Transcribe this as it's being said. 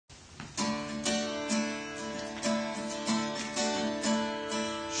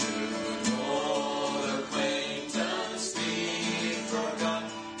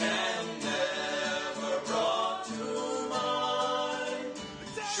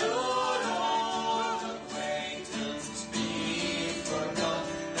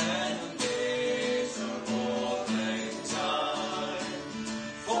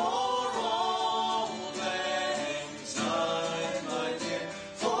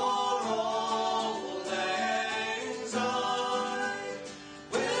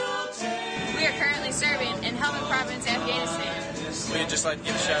helmet province, Afghanistan. We'd just like to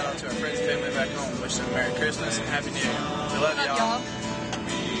give a shout out to our friends and family back home. Wish them a Merry Christmas and Happy New Year. We love y'all.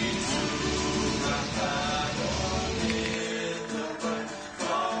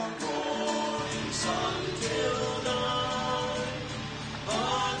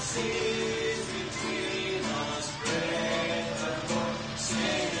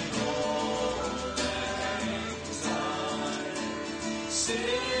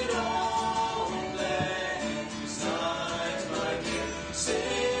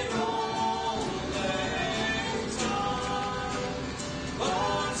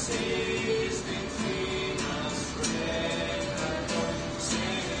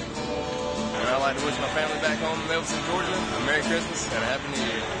 I'd like to wish my family back home in Memphis, Georgia, a Merry Christmas and a Happy New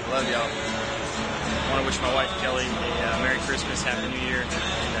Year. Love y'all. I want to wish my wife Kelly a Merry Christmas, Happy New Year,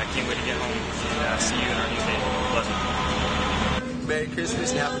 and I can't wait to get home and see you in our new baby. Love you. Merry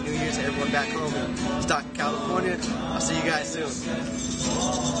Christmas and Happy New Year to everyone back home in Stockton, California. I'll see you guys soon.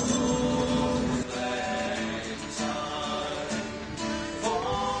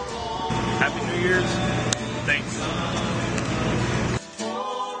 Happy New Year's. Thanks.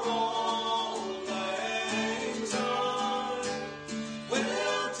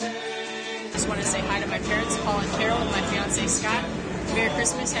 I just want to say hi to my parents, Paul and Carol, and my fiance Scott. Merry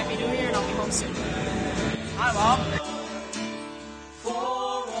Christmas, Happy New Year, and I'll be home soon. Hi, Mom.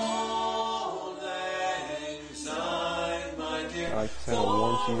 I'd like to send a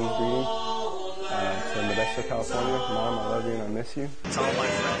warm season's greeting to Modesto, California. Mom, I love you and I miss you. To all my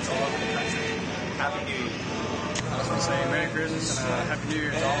friends all over the country, Happy New Year. I just want to say Merry Christmas and Happy New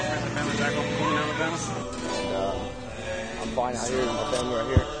Year to all our friends and family back home in Bloomington, Alabama. And I'm fine out here with my family right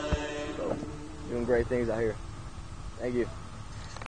here. So, doing great things out here. Thank you.